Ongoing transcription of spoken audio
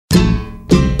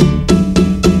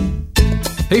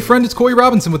Hey friend, it's Corey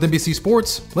Robinson with NBC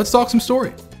Sports. Let's talk some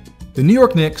story. The New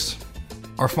York Knicks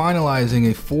are finalizing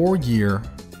a 4-year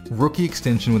rookie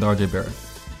extension with RJ Barrett.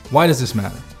 Why does this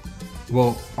matter?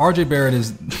 Well, RJ Barrett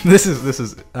is this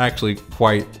is actually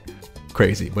quite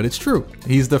crazy, but it's true.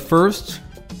 He's the first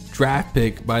draft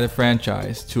pick by the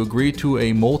franchise to agree to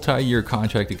a multi-year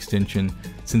contract extension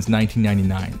since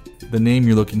 1999. The name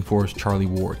you're looking for is Charlie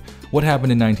Ward. What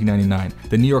happened in 1999?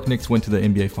 The New York Knicks went to the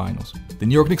NBA Finals. The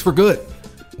New York Knicks were good.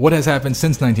 What has happened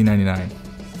since 1999?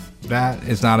 That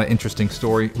is not an interesting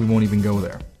story. We won't even go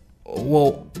there.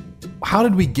 Well, how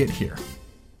did we get here?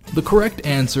 The correct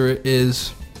answer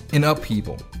is an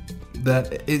upheaval.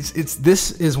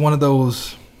 This is one of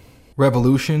those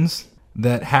revolutions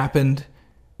that happened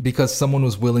because someone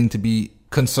was willing to be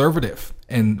conservative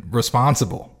and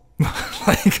responsible.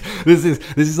 Like this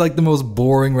is like the most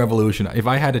boring revolution. If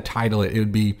I had to title it, it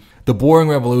would be the boring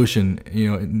revolution. You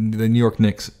know, the New York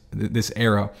Knicks, this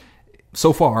era.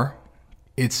 So far,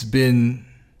 it's been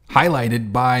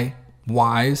highlighted by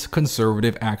wise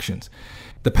conservative actions.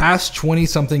 The past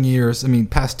 20-something years,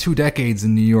 past 2 decades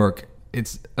in New York,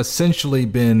 it's essentially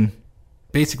been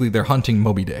basically they're hunting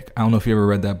Moby Dick. I don't know if you ever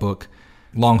read that book.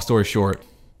 Long story short,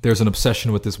 there's an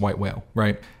obsession with this white whale,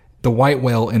 right? The white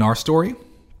whale in our story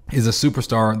is a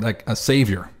superstar, like a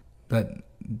savior that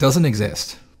doesn't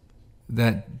exist,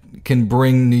 that can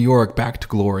bring New York back to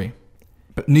glory.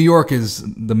 But New York is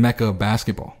the mecca of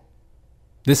basketball.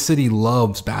 This city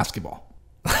loves basketball.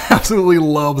 Absolutely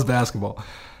loves basketball.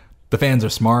 The fans are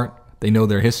smart. They know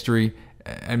their history.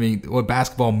 What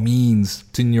basketball means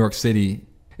to New York City,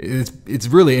 it's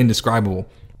really indescribable.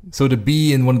 So to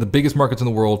be in one of the biggest markets in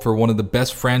the world for one of the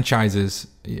best franchises,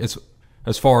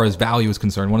 as far as value is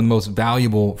concerned, one of the most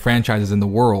valuable franchises in the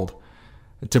world,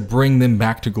 to bring them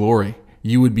back to glory,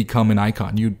 you would become an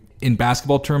icon. In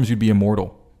basketball terms, you'd be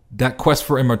immortal. That quest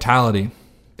for immortality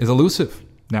is elusive,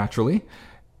 naturally.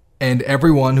 And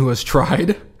everyone who has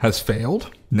tried has failed,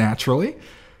 naturally.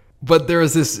 But there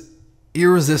is this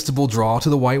irresistible draw to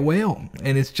the white whale.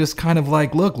 And it's just kind of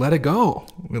like, look, let it go.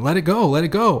 Let it go. Let it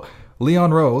go.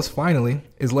 Leon Rose, finally,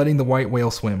 is letting the white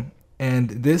whale swim. And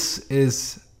this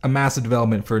is a massive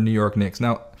development for New York Knicks.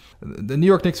 Now, the New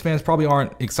York Knicks fans probably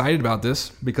aren't excited about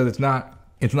this because it's not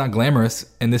glamorous,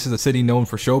 and this is a city known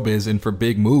for showbiz and for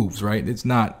big moves, right? This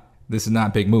is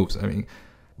not big moves.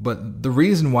 But the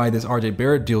reason why this RJ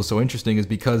Barrett deal is so interesting is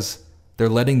because they're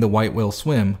letting the white whale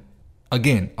swim,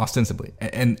 again, ostensibly.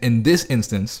 And in this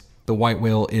instance, the white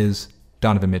whale is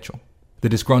Donovan Mitchell, the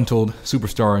disgruntled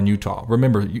superstar in Utah.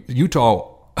 Remember,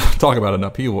 Utah, talk about an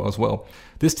upheaval as well.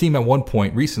 This team at one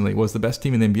point recently was the best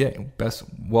team in the NBA, best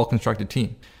well-constructed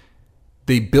team.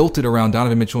 They built it around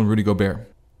Donovan Mitchell and Rudy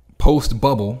Gobert.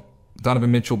 Post-bubble,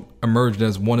 Donovan Mitchell emerged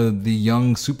as one of the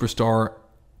young superstar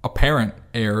apparent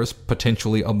heirs,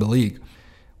 potentially, of the league.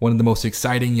 One of the most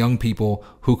exciting young people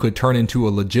who could turn into a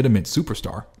legitimate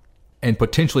superstar and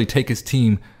potentially take his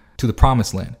team to the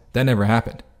promised land. That never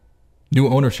happened. New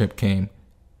ownership came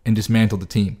and dismantled the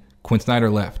team. Quinn Snyder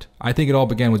left. I think it all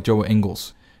began with Joe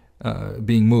Ingles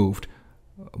being moved.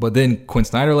 But then Quinn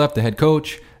Snyder left, the head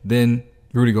coach. Then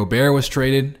Rudy Gobert was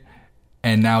traded.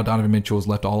 And now Donovan Mitchell is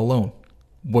left all alone.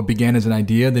 What began as an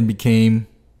idea then became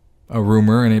a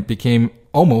rumor, and it became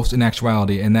almost an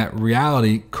actuality. And that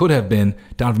reality could have been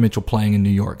Donovan Mitchell playing in New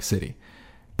York City.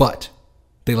 But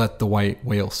they let the white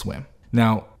whale swim.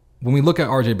 Now, when we look at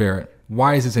RJ Barrett,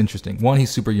 why is this interesting? One,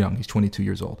 he's super young. He's 22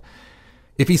 years old.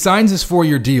 If he signs this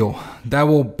 4-year deal, that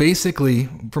will basically,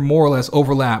 for more or less,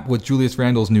 overlap with Julius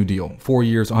Randle's new deal. 4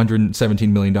 years, $117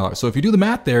 million. So if you do the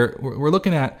math there, we're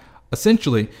looking at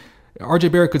essentially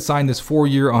RJ Barrett could sign this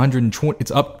 4-year,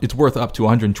 it's worth up to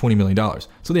 $120 million.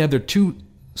 So they have their two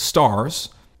stars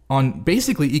on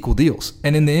basically equal deals.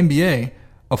 And in the NBA,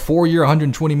 a 4-year,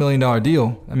 $120 million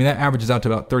deal, that averages out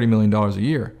to about $30 million a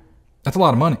year. That's a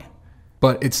lot of money.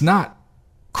 But it's not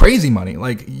crazy money.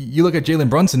 Like, you look at Jalen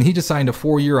Brunson, he just signed a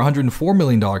 4-year, $104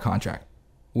 million contract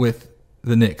with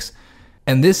the Knicks.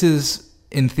 And this is,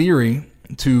 in theory,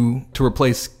 to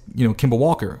replace, Kemba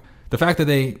Walker. The fact that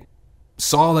they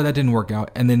saw that didn't work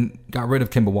out and then got rid of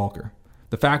Kemba Walker.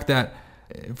 The fact that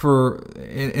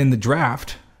in the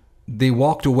draft, they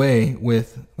walked away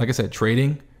with, like I said,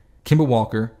 trading Kemba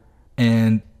Walker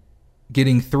and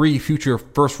getting 3 future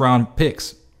first-round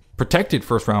picks, protected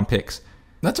first-round picks.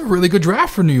 That's a really good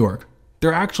draft for New York.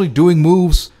 They're actually doing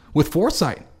moves with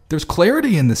foresight. There's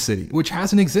clarity in the city, which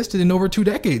hasn't existed in over 2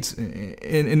 decades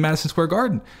in Madison Square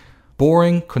Garden.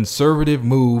 Boring, conservative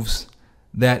moves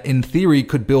that, in theory,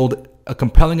 could build a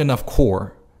compelling enough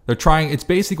core. It's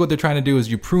basically what they're trying to do is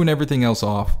you prune everything else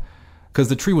off because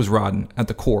the tree was rotten at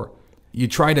the core. You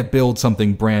try to build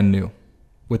something brand new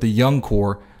with a young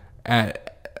core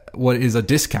at what is a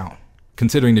discount,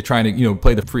 considering they're trying to,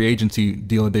 play the free agency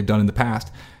deal that they've done in the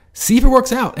past. See if it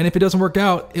works out. And if it doesn't work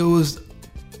out, it was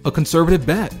a conservative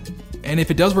bet. And if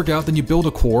it does work out, then you build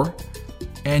a core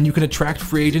and you can attract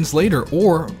free agents later.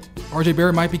 Or RJ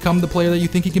Barrett might become the player that you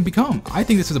think he can become. I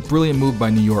think this is a brilliant move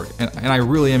by New York. And I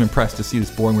really am impressed to see this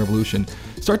boring revolution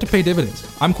start to pay dividends.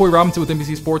 I'm Corey Robinson with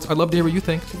NBC Sports. I'd love to hear what you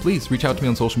think. Please reach out to me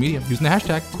on social media using the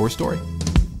hashtag CoreStory.